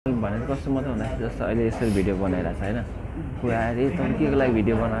भने कस्तो मात्रै हुँदा जस्तो अहिले यसरी भिडियो बनाइरहेको छ होइन कुरा अरे तपाईँ के को लागि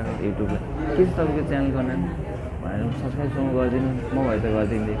भिडियो बनाएको युट्युबमा के छ तपाईँको च्यानल गर्नु भनेर सब्सक्राइबसम्म गरिदिनु म भए त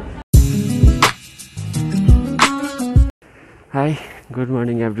गरिदिन्थेँ। High good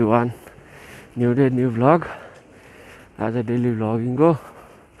morning every one, new day new vlog. आज डेली भ्लगिङको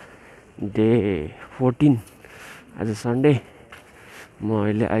डे 14, आज सन्डे। म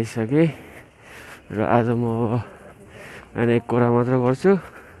अहिले आइसकेँ र आज म एक कुरा मात्र गर्छु,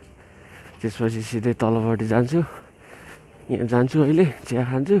 त्यसपछि सिधै तलपट्टि जान्छु। यहाँ जान्छु अहिले चिया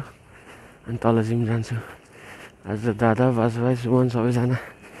खान्छु अनि तल जिम जान्छु। आज दादा बाजुभाइ सुमन सबैजना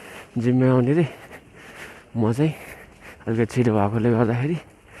जिममा आउने रे। म चाहिँ अलिकति छिटो भएकोले गर्दाखेरि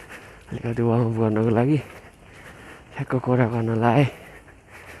अलिकति वार्मअप गर्नको लागि ठ्याक्क कुरा गर्न लाएँ।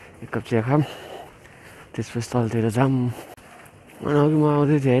 एक कप चिया खाम, त्यसपछि तलतिर जाम। अनि अघि म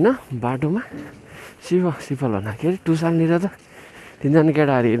आउँदै थिएँ होइन, बाटोमा सिफल भन्न के अरे टुसालनिर त 3जना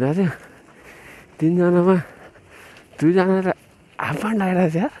केटाहरू हिँड्दा थियो। 3जनामा 2जना त हाफ प्यान्ट लगाइरहेको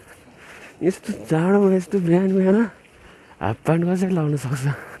थियो यार। यस्तो जाडोमा यस्तो बिहान हाफ प्यान्ट कसरी लाउन सक्छ?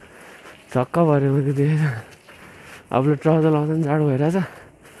 छक्क पऱ्यो मैले देखेर। अब ट्राउजर लाउँदा पनि जाडो भइरहेछ,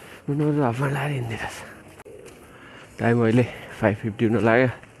 उनीहरू हाफ प्यान्ट लगाएर हिँडिरहेछ। टाइम अहिले 5:50 हुन लाग्यो।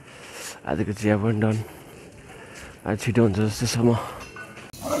 आजको चिया पनि डन। आज छिटो हुन्छ जस्तो छ। म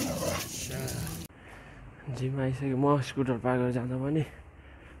जिममा आइसक्यो। म स्कुटर पार गरेर जाँदा पनि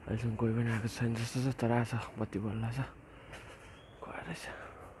अहिलेसम्म कोही पनि आएको छैन जस्तो छ, तर आएको छ। बत्ती बल्ला छ, गएर रहेछ।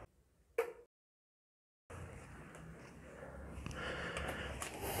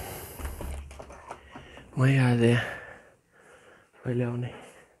 मै आज यहाँ कहिले आउने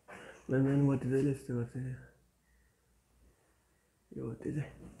बिहान बत्ती जहिले यस्तो गर्छ। यो बत्ती चाहिँ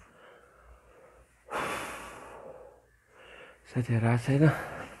साथीहरू आएको छैन,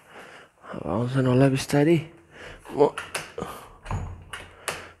 अब आउँछन् होला बिस्तारै। म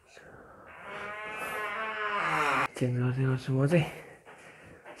चेन्ज गर्दै गर्छु। म चाहिँ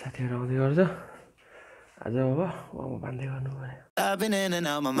साथीहरू आउँदै गर्छ आज। अब म बान्दै गर्नु पऱ्यो। I've been in and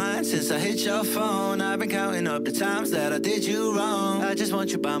out my mind since I hit your phone. I've been counting up the times that I did you wrong. I just want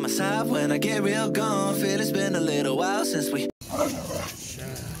you by my side when I get real gone. Feel it's been a little while since we.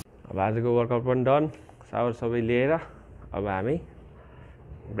 अब आजको workout पनि done, सावर सबै लिएर अब हामी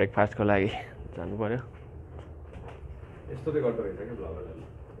ब्रेकफास्टको लागि जानु पर्यो। यस्तो चाहिँ गर्दो रहेछ कि भ्लगरले,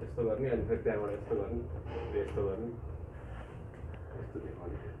 यस्तो गर्ने अनि फेरि त्यहाँबाट यस्तो गर्ने, यस्तो गर्ने, यस्तो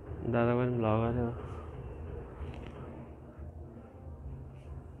देखाउने। दादा पनि भ्लगर हो।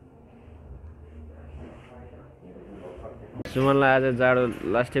 सुमनलाई आज जाडो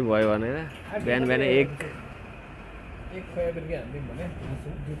लास्टै भयो भनेर बिहान एक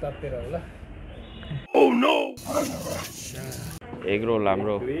एग रोल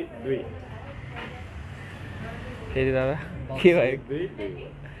हाम्रो। फेरि दादा के भयो?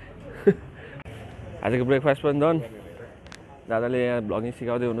 आजको ब्रेकफास्ट पनि डन। दादाले यहाँ भ्लगिङ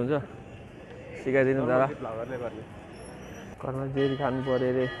सिकाउँदै हुनुहुन्छ, सिकाइदिनु दादा। घरमा जेरी खानु पऱ्यो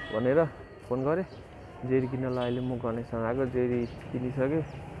अरे भनेर फोन गरेँ। जेरी किन्नलाई अहिले म गणेशसँग आएको। जेरी किनिसकेँ।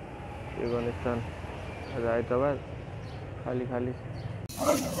 यो गणेशस्थान आज आइतबार खाली।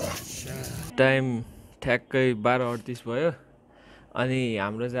 टाइम ठ्याक्कै 12:38 भयो। अनि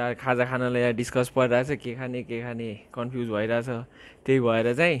हाम्रो चाहिँ खाजा खानालाई यहाँ डिस्कस परिरहेछ, के खाने कन्फ्युज भइरहेछ। त्यही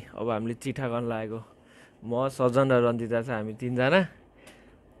भएर चाहिँ अब हामीले चिठा गर्न लागेको। म सजन र रन्जिता छ, हामी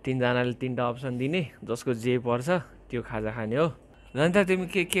 3जनाले 3टा अप्सन दिने, जसको जे पर्छ त्यो खाजा खाने हो। रन्जिता तिमी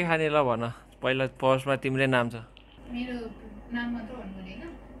के खाने ल भन? पहिला फर्स्टमा तिम्रै नाम छ। मेरो नाम मात्र भन्नु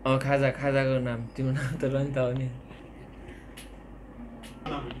हैन? खाजाको नाम तिम्रो नाम त रन्जिता हो नि।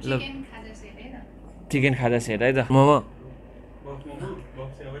 चिकन खाजा सेट है त। मोमो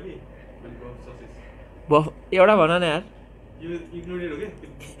बफ एउटा भन न यार।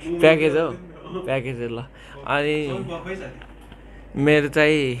 प्याकेज हो, प्याकेज ल। अनि मेरो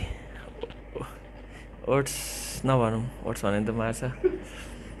चाहिँ ओट्स नभनौँ, ओट्स भने त मार्छ।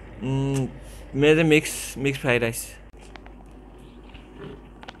 मेरो चाहिँ मिक्स फ्राइड राइस।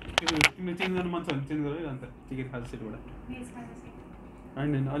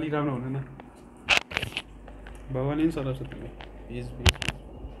 होइन अलिक राम्रो हुँदैन। भगवान् सल्लाह छ तिमीले।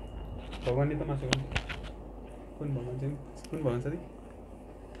 भगवान् त मासु कुन भगवान् छ नि?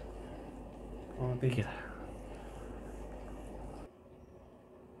 त्यही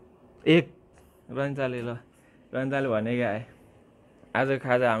एक रन्जिताले भनेको आए। आज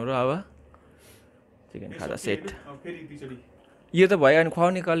खाजा हाम्रो अब चिकन खाजा सेट। यो त भयो। अनि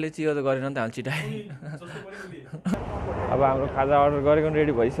खुवाउने कसले चाहिँ यो त गरेन नि त, हाल छिटाइ। अब हाम्रो खाजा अर्डर गरेको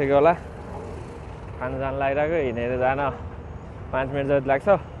रेडी भइसक्यो होला। खाना जान लागिरहेको, हिँडेर जान 5 मिनट जति लाग्छ।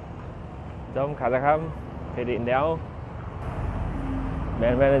 जाउँ खाजा खाऊँ, फेरि हिँड्दै आउँ।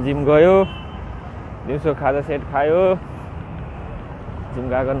 बिहान बिहान जिम गयो, दिउँसो खाजा सेट खायो, जिम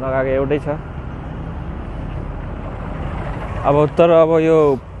गएको नगएको एउटै छ। अब यो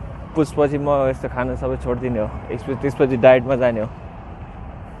पुसपछि म यस्तो खाना सबै छोडिदिने हो, त्यसपछि डाइटमा जाने हो।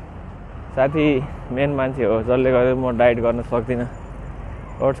 साथी मेन मान्छे हो, जसले गर्दा म डाइट गर्न सक्दिनँ।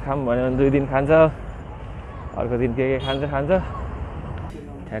 ओट्स खाऊँ भन्यो भने 2 दिन खान्छ, अर्को दिन के खान्छ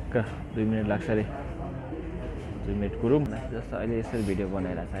ठ्याक्क 2 मिनट लाग्छ अरे। 2 मिनट कुरौँ जस्तो अहिले यसरी भिडियो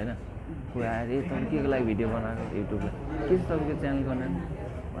बनाइरहेको छ होइन। कोही आएर तपाईँ के को लागि भिडियो बनाएको युट्युबमा, के छ तपाईँको च्यानल बनाउनु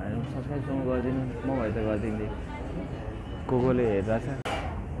भनेर सब्सक्राइबसम्म गरिदिनु, म भए त गरिदिन्थेँ। कोले हेरिरहेछ।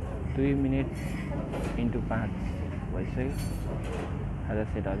 2 मिनट × 5 भइसक्यो। खाजा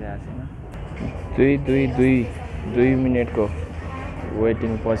सेट अझै आएन। 2 मिनटको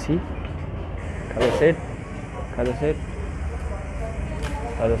वेटिङ पछि खाजा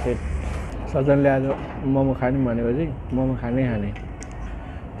सेट सजनले आज मोमो खाने भनेको चाहिँ मोमो खाने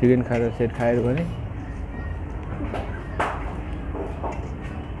चिकन खाजा सेट खाएर भने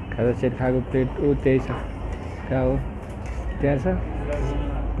खाजा सेट खाएको प्लेट त्यही छ। कहाँ हो? त्यहाँ छ।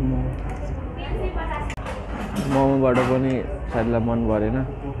 मोमोबाट पनि साथीलाई मन परेन।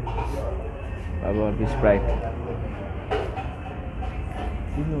 अब स्प्राइट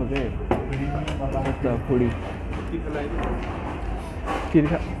किन्नु हो के फुडी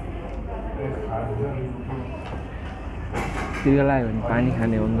तिर्खा लाग्यो भने पानी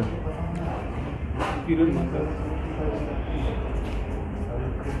खाने हो नि त।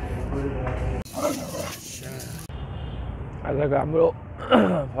 आजको हाम्रो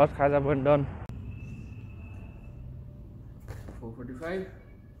फर्स्ट खाजा पनि डन। 4:45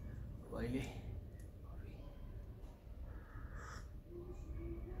 अहिले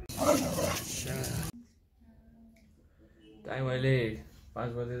टाइम अहिले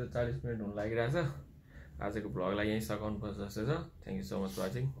 5:40 हुन लागिरहेछ। आजको भ्लगलाई यहीँ सघाउनुपर्छ जस्तो छ। Thank you so much for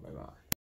watching. By by.